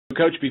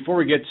Coach, before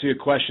we get to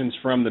questions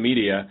from the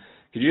media,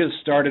 could you just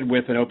started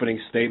with an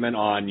opening statement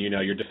on,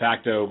 your de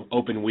facto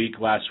open week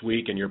last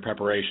week and your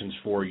preparations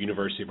for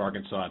University of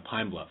Arkansas at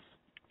Pine Bluff?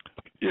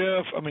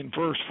 Yeah, first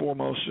and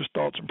foremost, just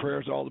thoughts and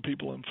prayers to all the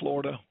people in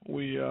Florida.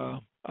 We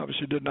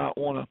obviously did not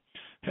want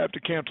to have to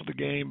cancel the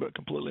game, but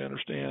completely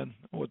understand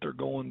what they're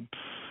going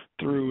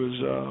through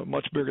is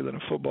much bigger than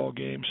a football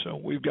game. So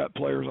we've got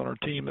players on our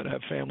team that have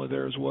family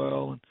there as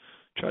well, and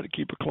try to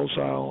keep a close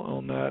eye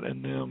on that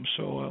and them.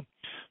 So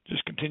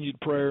just continued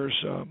prayers.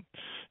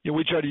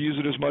 We try to use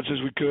it as much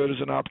as we could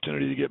as an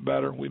opportunity to get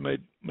better. We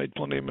made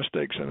plenty of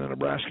mistakes in the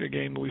Nebraska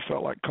game that we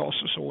felt like cost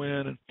us a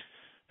win, and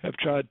have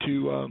tried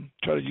to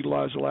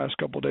utilize the last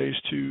couple of days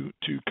to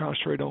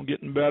concentrate on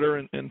getting better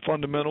and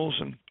fundamentals,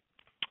 and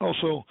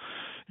also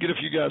get a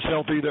few guys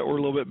healthy that were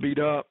a little bit beat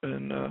up,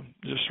 and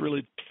just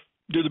really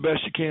do the best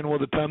you can with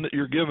the time that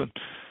you're given.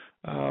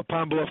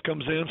 Pine Bluff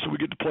comes in, so we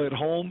get to play at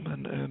home,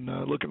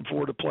 and looking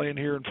forward to playing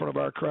here in front of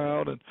our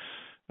crowd. And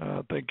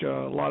I think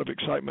a lot of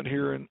excitement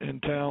here in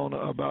town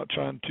about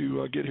trying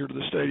to get here to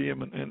the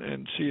stadium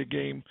and see a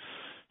game,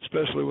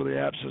 especially with the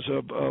absence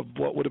of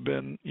what would have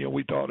been,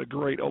 we thought a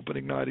great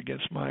opening night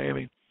against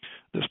Miami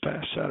this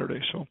past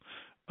Saturday. So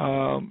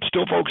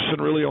still focusing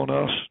really on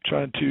us,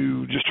 trying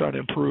to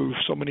improve.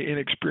 So many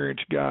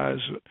inexperienced guys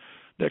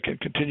that can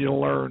continue to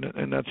learn,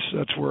 and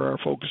that's where our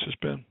focus has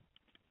been.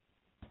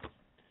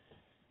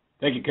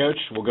 Thank you, Coach.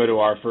 We'll go to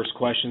our first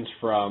questions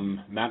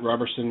from Matt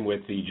Robertson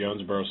with the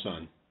Jonesboro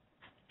Sun.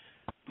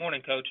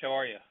 Morning, Coach. How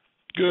are you?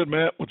 Good,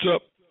 Matt. What's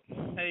up?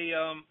 Hey,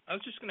 I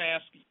was just going to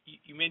ask,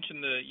 you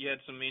mentioned that you had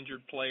some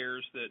injured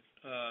players that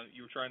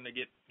you were trying to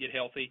get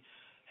healthy.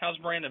 How's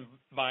Brandon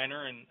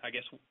Viner, and I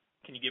guess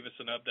can you give us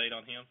an update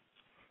on him?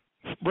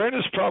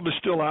 Brandon's probably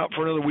still out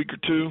for another week or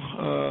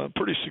two.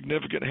 Pretty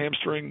significant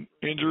hamstring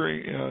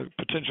injury,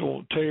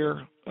 potential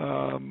tear,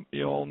 on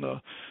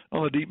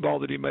the deep ball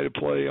that he made a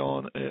play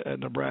on at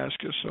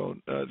Nebraska. So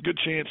good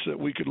chance that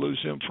we could lose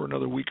him for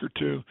another week or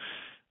two.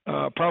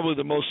 Probably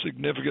the most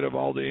significant of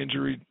all the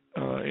injuries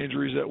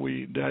that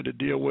we had to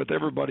deal with.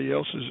 Everybody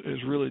else is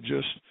really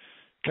just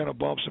kind of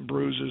bumps and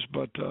bruises,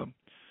 but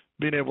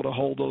being able to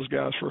hold those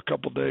guys for a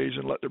couple of days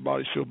and let their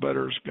bodies feel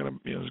better is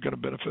going to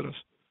benefit us.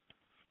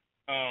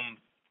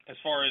 As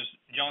far as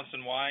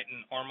Johnson White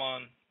and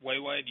Armand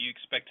Wayway, do you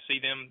expect to see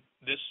them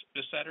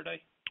this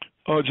Saturday?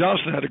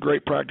 Johnson had a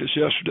great practice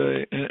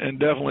yesterday, and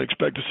definitely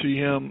expect to see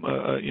him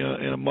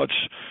in a much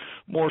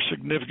more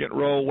significant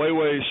role.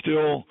 Wayway is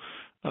still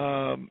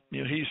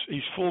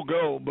he's full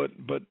go,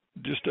 but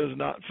just does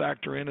not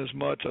factor in as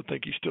much. I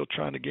think he's still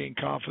trying to gain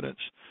confidence.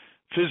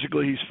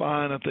 Physically, he's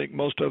fine. I think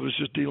most of us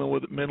just dealing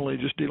with it mentally,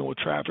 just dealing with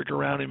traffic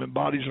around him and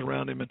bodies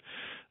around him, and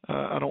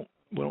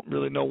we don't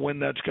really know when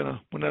that's gonna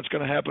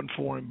happen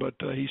for him. But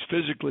he's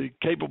physically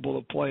capable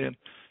of playing,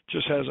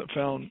 just hasn't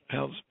found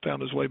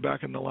his way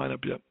back in the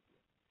lineup yet.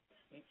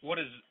 What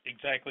is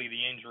exactly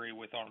the injury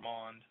with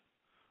Armand?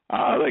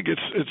 I think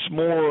it's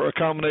more a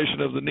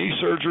combination of the knee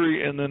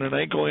surgery and then an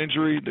ankle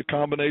injury, the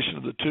combination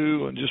of the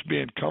two, and just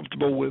being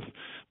comfortable with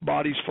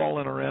bodies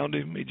falling around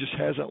him. He just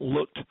hasn't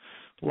looked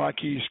like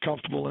he's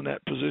comfortable in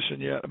that position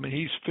yet. I mean,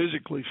 he's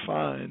physically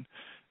fine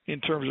in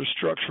terms of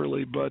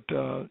structurally, but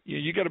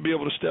you got to be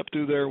able to step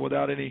through there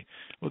without any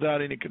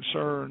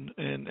concern,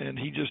 and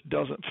he just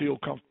doesn't feel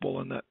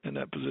comfortable in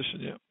that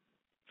position yet.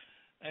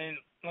 And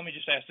let me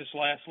just ask this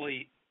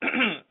lastly.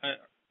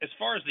 As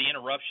far as the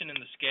interruption in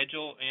the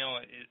schedule,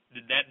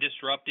 did that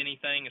disrupt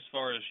anything as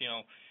far as,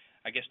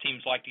 I guess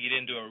teams like to get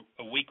into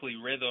a weekly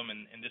rhythm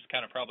and just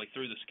kind of probably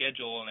threw the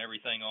schedule and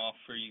everything off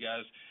for you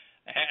guys.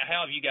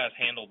 How have you guys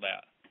handled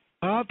that?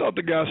 I thought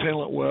the guys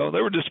handled it well.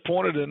 They were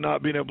disappointed in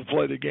not being able to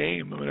play the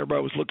game. I mean,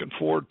 everybody was looking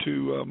forward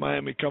to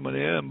Miami coming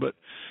in, but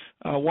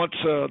once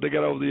they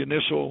got over the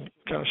initial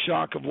kind of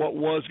shock of what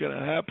was going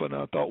to happen,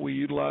 I thought we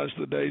utilized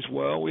the days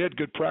well. We had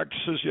good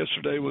practices.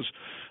 Yesterday was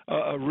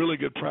a really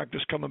good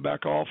practice coming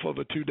back off of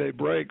a 2-day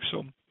break.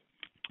 So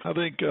I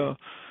think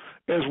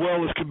as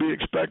well as could be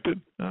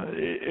expected.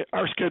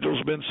 Our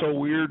schedule's been so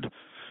weird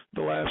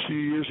the last few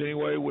years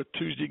anyway, with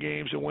Tuesday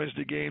games and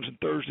Wednesday games and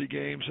Thursday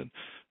games and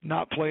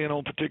not playing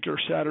on particular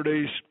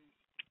Saturdays.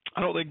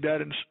 I don't think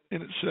that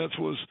in its sense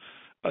was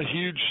a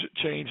huge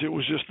change. It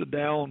was just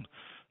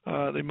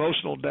the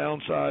emotional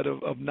downside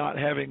of not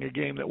having a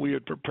game that we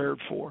had prepared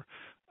for.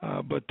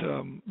 But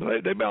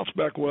they bounced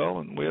back well,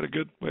 and we had a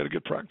good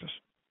practice.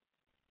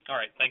 All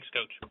right. Thanks,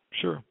 Coach.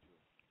 Sure.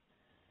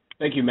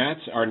 Thank you, Matt.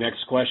 Our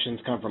next questions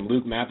come from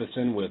Luke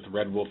Matheson with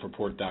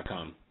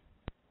RedWolfReport.com.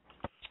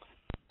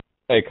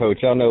 Hey, Coach,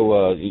 I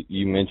know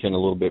you mentioned a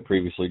little bit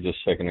previously just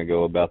a second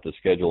ago about the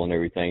schedule and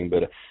everything,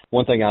 but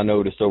one thing I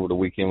noticed over the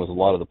weekend was a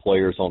lot of the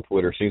players on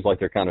Twitter, seems like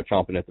they're kind of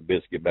chomping at the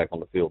bit to get back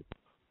on the field.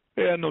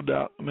 Yeah, no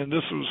doubt. I mean,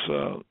 there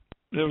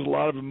was a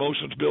lot of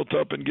emotions built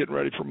up in getting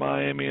ready for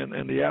Miami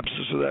and the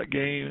absence of that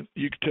game.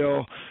 You could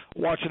tell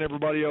watching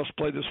everybody else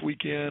play this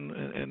weekend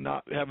and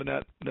not having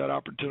that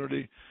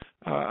opportunity.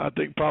 I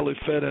think probably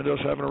fed into us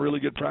having a really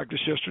good practice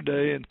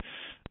yesterday, and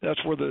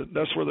that's where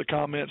the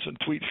comments and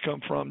tweets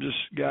come from. Just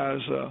guys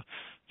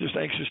just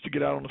anxious to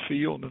get out on the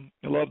field, and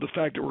I love the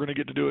fact that we're going to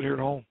get to do it here at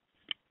home.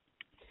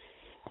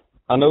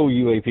 I know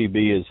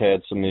UAPB has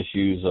had some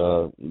issues,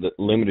 the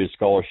limited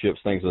scholarships,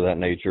 things of that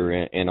nature,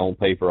 and on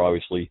paper,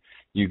 obviously,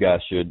 you guys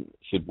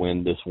should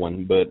win this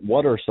one. But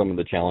what are some of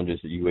the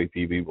challenges that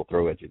UAPB will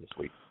throw at you this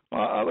week?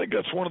 I think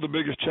that's one of the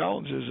biggest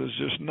challenges is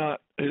just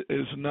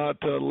not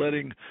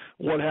letting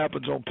what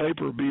happens on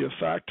paper be a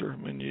factor. I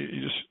mean,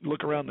 you just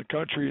look around the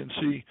country and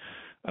see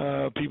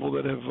people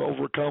that have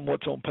overcome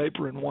what's on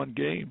paper and won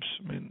games.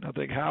 I mean, I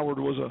think Howard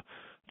was a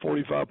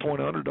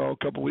 45-point underdog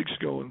a couple of weeks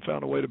ago and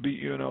found a way to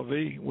beat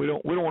UNLV. We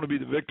don't want to be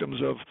the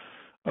victims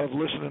of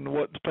listening to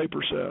what the paper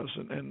says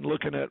and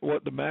looking at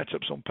what the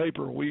matchups on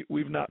paper.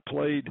 We've not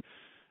played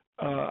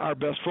our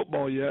best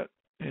football yet,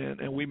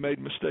 and we made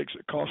mistakes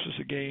that cost us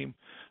a game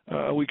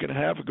a week and a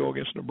half ago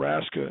against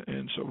Nebraska.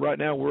 And so right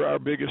now we're our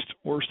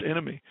worst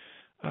enemy.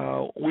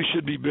 We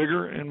should be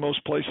bigger in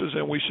most places,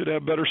 and we should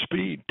have better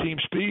speed, team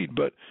speed,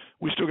 but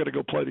we still got to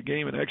go play the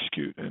game and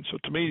execute. And so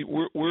to me,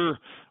 we're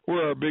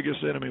our biggest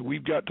enemy.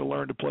 We've got to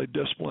learn to play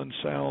disciplined,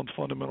 sound,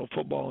 fundamental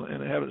football,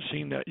 and I haven't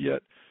seen that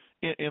yet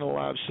in a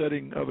live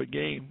setting of a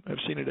game. I've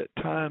seen it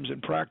at times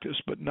in practice,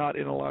 but not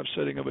in a live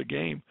setting of a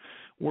game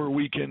where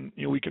we can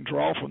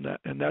draw from that,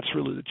 and that's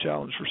really the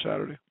challenge for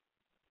Saturday.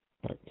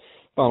 Right.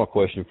 Final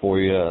question for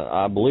you.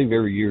 I believe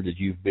every year that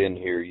you've been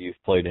here, you've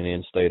played an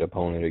in-state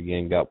opponent.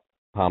 Again, got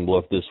Pine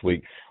Bluff this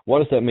week. What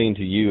does that mean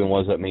to you, and what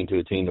does that mean to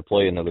a team to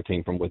play another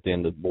team from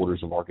within the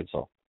borders of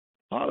Arkansas?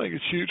 I think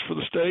it's huge for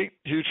the state,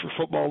 huge for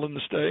football in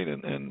the state,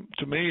 and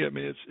to me, I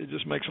mean, it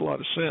just makes a lot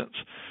of sense.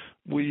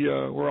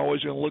 We're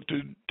always going to look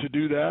to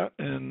do that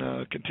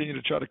and continue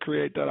to try to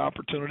create that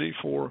opportunity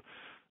for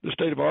the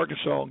state of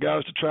Arkansas.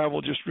 Guys to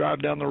travel, just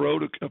drive down the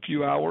road a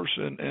few hours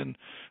and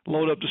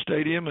load up the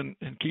stadium and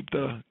keep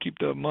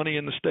the money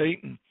in the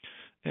state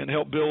and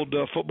help build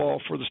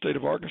football for the state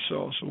of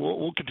Arkansas. So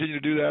we'll continue to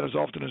do that as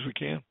often as we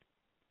can.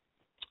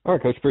 All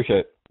right, Coach. Appreciate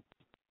it.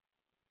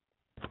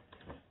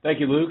 Thank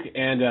you, Luke,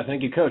 and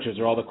thank you, Coach. Those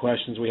are all the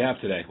questions we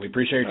have today. We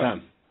appreciate your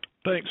time.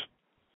 Thanks.